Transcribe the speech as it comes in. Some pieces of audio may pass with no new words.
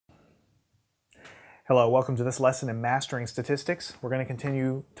Hello, welcome to this lesson in Mastering Statistics. We're going to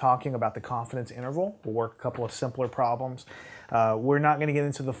continue talking about the confidence interval. We'll work a couple of simpler problems. We're not going to get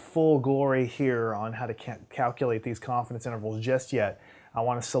into the full glory here on how to calculate these confidence intervals just yet. I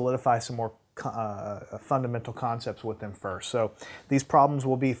want to solidify some more fundamental concepts with them first. So these problems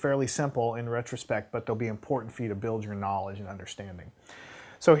will be fairly simple in retrospect, but they'll be important for you to build your knowledge and understanding.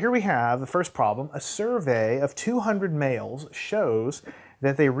 So here we have the first problem. A survey of 200 males shows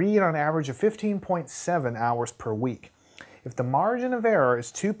that they read on average of 15.7 hours per week. If the margin of error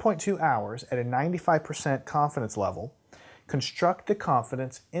is 2.2 hours at a 95% confidence level, construct the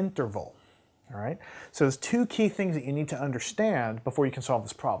confidence interval. All right? So there's two key things that you need to understand before you can solve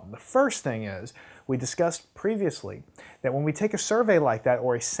this problem. The first thing is, we discussed previously that when we take a survey like that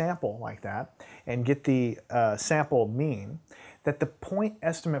or a sample like that and get the sample mean, that the point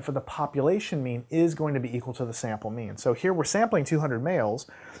estimate for the population mean is going to be equal to the sample mean. So here we're sampling 200 males,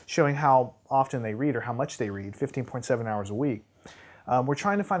 showing how often they read or how much they read, 15.7 hours a week. We're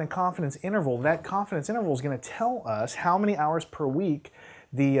trying to find a confidence interval. That confidence interval is going to tell us how many hours per week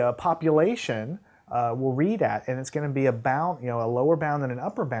the population will read at, and it's going to be a bound, a lower bound and an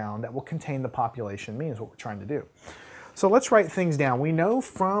upper bound that will contain the population mean is what we're trying to do. So let's write things down. We know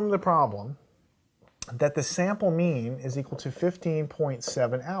from the problem that the sample mean is equal to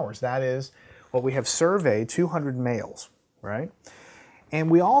 15.7 hours. That is what we have surveyed, 200 males, right? And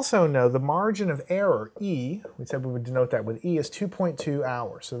we also know the margin of error, E, we said we would denote that with E, is 2.2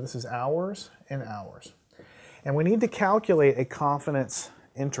 hours. So this is hours and hours. And we need to calculate a confidence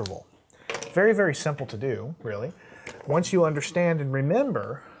interval. Very, very simple to do, really. Once you understand and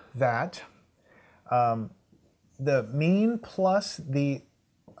remember that the mean plus the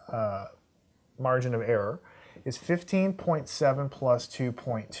margin of error is 15.7 plus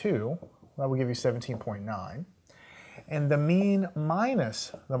 2.2. That will give you 17.9. And the mean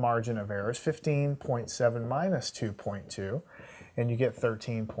minus the margin of error is 15.7 minus 2.2, and you get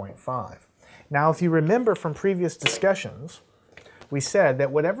 13.5. Now, if you remember from previous discussions, we said that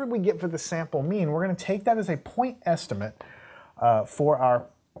whatever we get for the sample mean, we're going to take that as a point estimate for our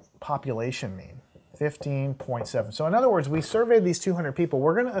population mean. 15.7. So in other words, we surveyed these 200 people.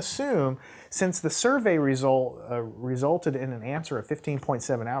 We're going to assume, since the survey resulted in an answer of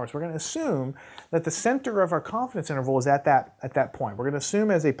 15.7 hours, we're going to assume that the center of our confidence interval is at that point. We're going to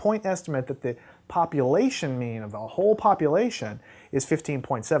assume as a point estimate that the population mean of the whole population is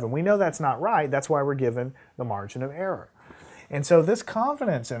 15.7. We know that's not right. That's why we're given the margin of error. And so this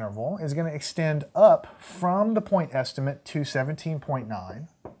confidence interval is going to extend up from the point estimate to 17.9.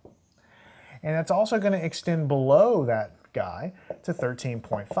 And it's also going to extend below that guy to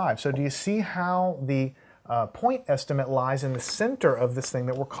 13.5. So do you see how the point estimate lies in the center of this thing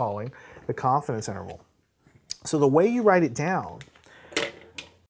that we're calling the confidence interval? So the way you write it down